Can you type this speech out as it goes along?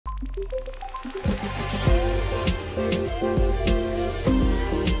This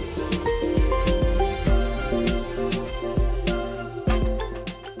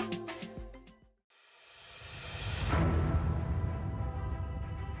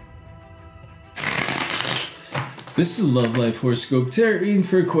is Love Life Horoscope Tarot reading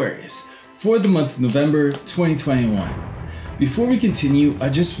for Aquarius for the month of November 2021. Before we continue, I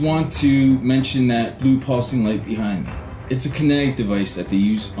just want to mention that blue pulsing light behind me. It's a kinetic device that they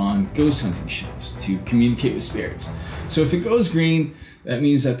use on ghost hunting shows to communicate with spirits. So if it goes green, that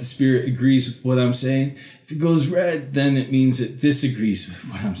means that the spirit agrees with what I'm saying. If it goes red, then it means it disagrees with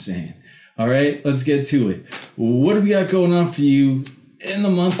what I'm saying. All right, let's get to it. What do we got going on for you in the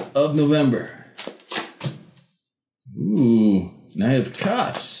month of November? Ooh, Knight of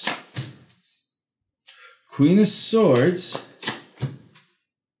Cups, Queen of Swords,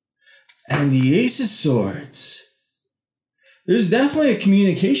 and the Ace of Swords. There's definitely a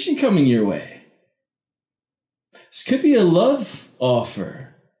communication coming your way. This could be a love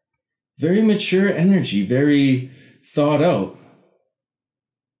offer. Very mature energy, very thought out.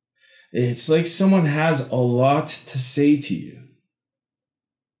 It's like someone has a lot to say to you.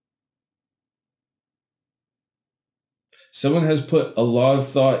 Someone has put a lot of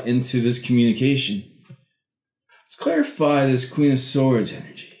thought into this communication. Let's clarify this Queen of Swords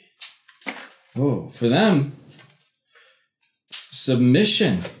energy. Whoa, for them,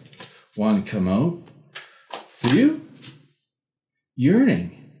 submission want to come out. For you,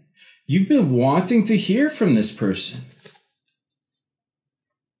 yearning. You've been wanting to hear from this person.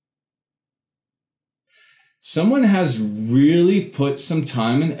 Someone has really put some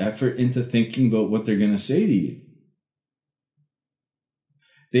time and effort into thinking about what they're going to say to you.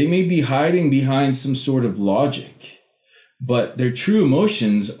 They may be hiding behind some sort of logic, but their true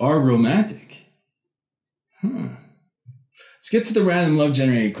emotions are romantic. Let's get to the random love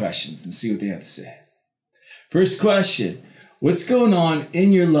generated questions and see what they have to say. First question, what's going on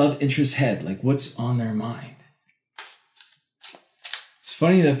in your love interest's head? Like, what's on their mind? It's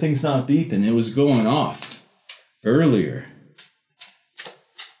funny that thing's not beeping. It was going off earlier.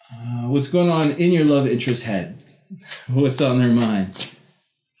 What's going on in your love interest's head? What's on their mind?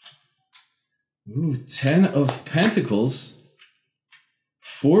 Ooh, 10 of Pentacles,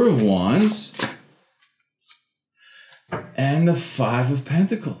 4 of Wands, and the 5 of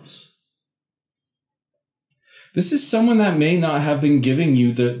Pentacles. This is someone that may not have been giving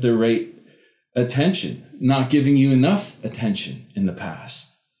you the right attention, not giving you enough attention in the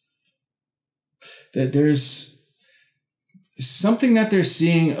past. That there's something that they're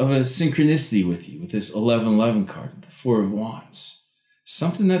seeing of a synchronicity with you, with this 11-11 card, the 4 of Wands.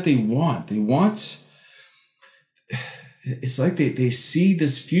 Something that they want. They want, it's like they see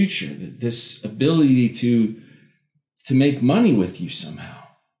this future, this ability to make money with you somehow.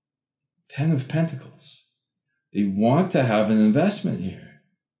 10 of Pentacles. They want to have an investment here.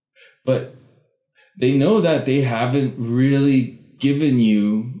 But they know that they haven't really given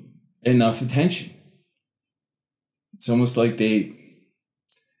you enough attention. It's almost like they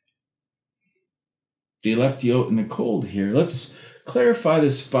left you out in the cold here. Let's clarify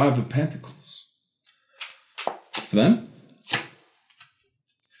this 5 of Pentacles. For them,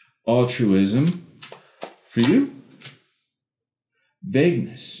 altruism. For you,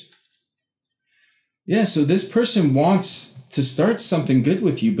 vagueness. Yeah, so this person wants to start something good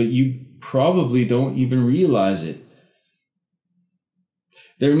with you, but you probably don't even realize it.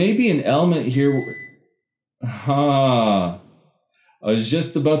 There may be an element here I was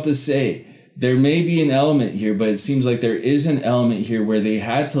just about to say, there may be an element here, but it seems like there is an element here where they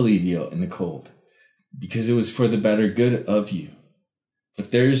had to leave you out in the cold because it was for the better good of you.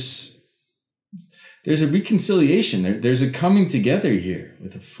 But there's a reconciliation. There's a coming together here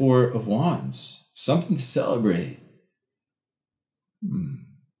with the 4 of Wands. Something to celebrate.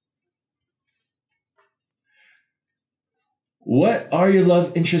 What are your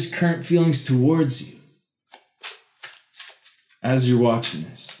love interest's current feelings towards you as you're watching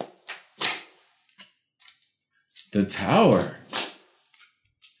this? The Tower,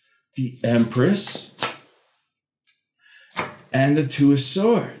 the Empress, and the 2 of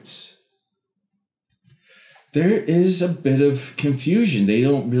Swords. There is a bit of confusion. They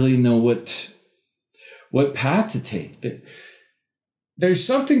don't really know what path to take. There's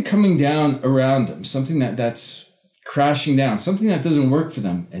something coming down around them, something that's crashing down, something that doesn't work for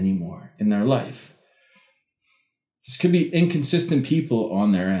them anymore in their life. This could be inconsistent people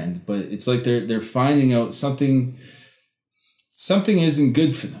on their end, but it's like they're finding out something isn't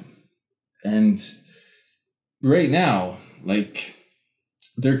good for them. And right now, like,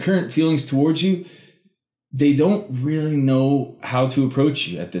 their current feelings towards you, they don't really know how to approach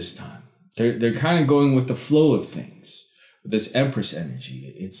you at this time. They're kind of going with the flow of things. This Empress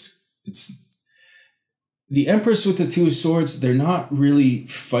energy. It's the Empress with the Two of Swords. They're not really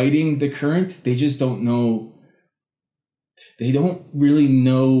fighting the current. They just don't know. They don't really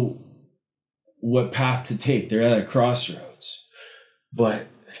know what path to take. They're at a crossroads. But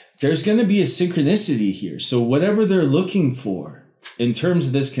there's going to be a synchronicity here. So whatever they're looking for in terms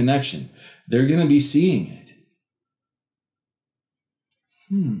of this connection, they're going to be seeing it.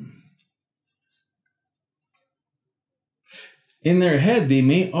 In their head, they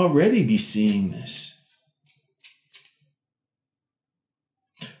may already be seeing this.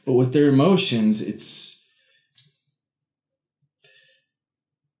 But with their emotions,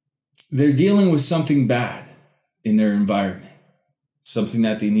 they're dealing with something bad in their environment, something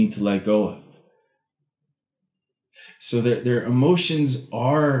that they need to let go of. So their emotions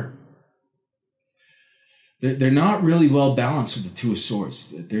are, they're not really well balanced with the Two of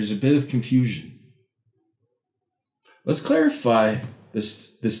Swords. There's a bit of confusion. Let's clarify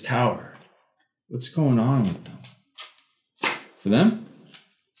this Tower. What's going on with them? For them,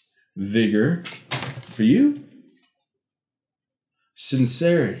 vigor. For you,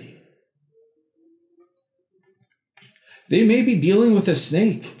 sincerity. They may be dealing with a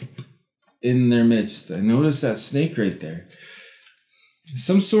snake in their midst. I noticed that snake right there.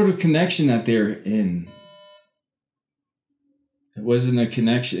 Some sort of connection that they're in. It wasn't a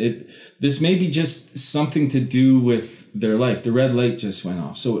connection. This may be just something to do with their life. The red light just went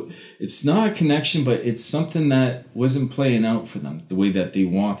off. So it's not a connection, but it's something that wasn't playing out for them the way that they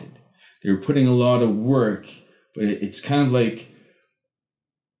wanted. They were putting a lot of work, but it's kind of like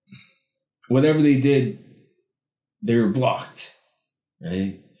whatever they did, they were blocked,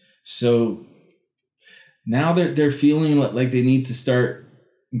 right? So now they're feeling like they need to start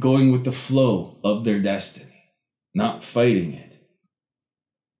going with the flow of their destiny, not fighting it.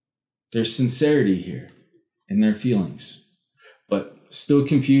 There's sincerity here in their feelings, but still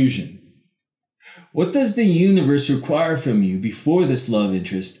confusion. What does the universe require from you before this love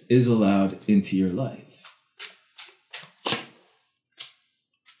interest is allowed into your life?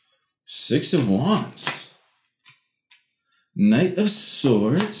 Six of Wands. Knight of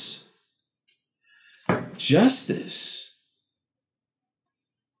Swords. Justice.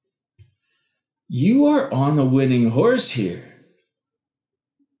 You are on a winning horse here.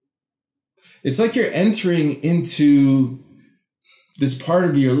 It's like you're entering into this part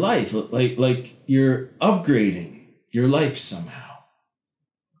of your life, like you're upgrading your life somehow.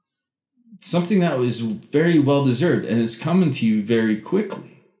 Something that was very well deserved, and it's coming to you very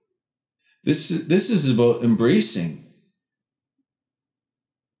quickly. This is about embracing.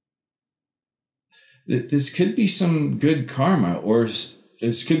 This could be some good karma, or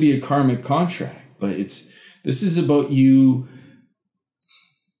this could be a karmic contract, but this is about you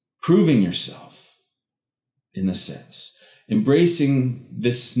proving yourself, in a sense, embracing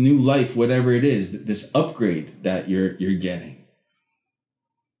this new life, whatever it is, this upgrade that you're getting.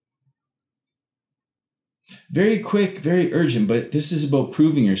 Very quick, very urgent, but this is about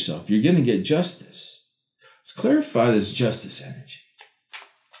proving yourself. You're going to get justice. Let's clarify this justice energy.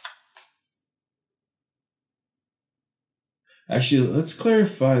 Actually, let's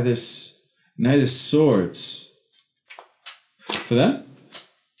clarify this Knight of Swords. For them,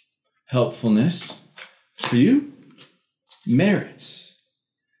 helpfulness. For you, merits.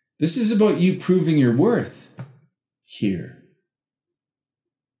 This is about you proving your worth here.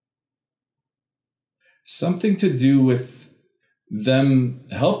 Something to do with them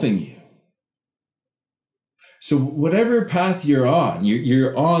helping you. So whatever path you're on,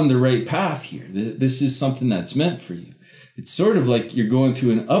 you're on the right path here. This is something that's meant for you. It's sort of like you're going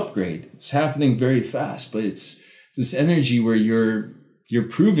through an upgrade. It's happening very fast, but it's this energy where you're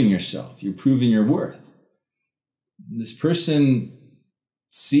proving yourself. You're proving your worth. This person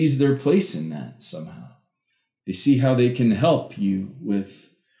sees their place in that somehow. They see how they can help you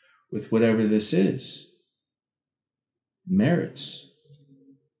with whatever this is. Merits.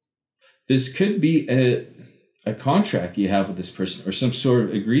 This could be a contract you have with this person or some sort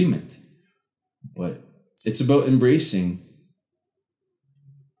of agreement, but it's about embracing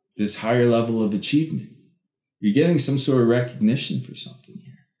this higher level of achievement. You're getting some sort of recognition for something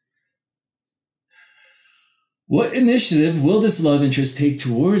here. What initiative will this love interest take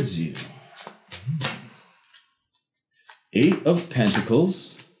towards you? Eight of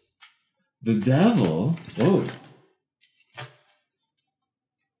Pentacles. The Devil. Whoa.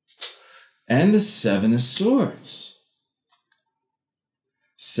 And the Seven of Swords.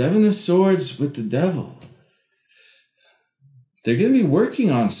 Seven of Swords with the Devil. They're going to be working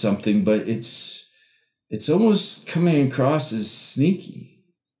on something, but it's it's almost coming across as sneaky.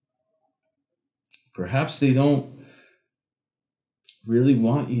 Perhaps they don't really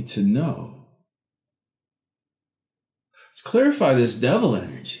want you to know. Let's clarify this devil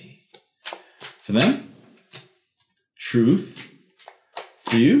energy. For them, truth.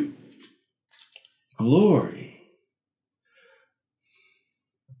 For you, glory.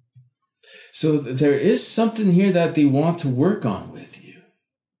 So there is something here that they want to work on with you.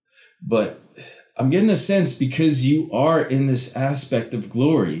 But I'm getting a sense, because you are in this aspect of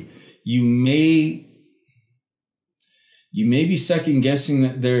glory, you may be second guessing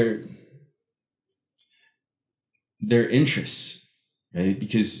that their interests, right?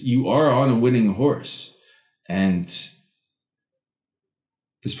 Because you are on a winning horse, and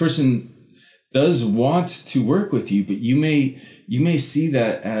this person does want to work with you, but you may see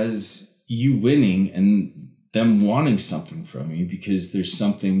that as you winning and them wanting something from you, because there's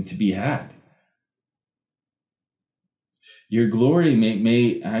something to be had. Your glory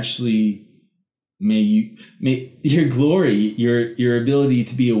your glory, your ability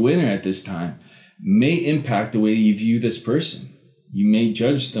to be a winner at this time may impact the way you view this person. You may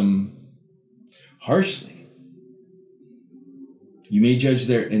judge them harshly. You may judge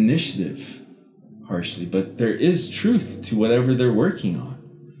their initiative harshly, but there is truth to whatever they're working on.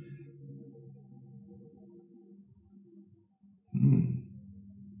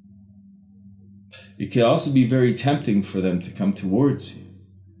 It can also be very tempting for them to come towards you.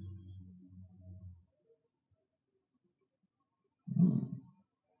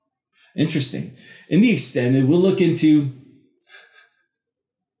 Interesting. In the extended, we'll look into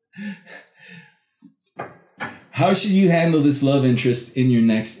how should you handle this love interest in your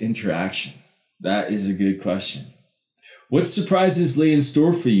next interaction? That is a good question. What surprises lay in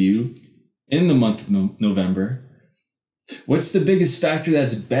store for you in the month of November? What's the biggest factor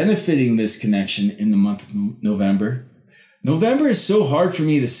that's benefiting this connection in the month of November? November is so hard for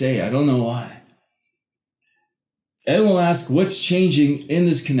me to say. I don't know why. And we'll ask what's changing in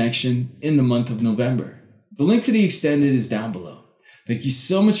this connection in the month of November. The link for the extended is down below. Thank you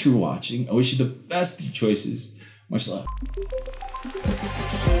so much for watching. I wish you the best of your choices. Much love.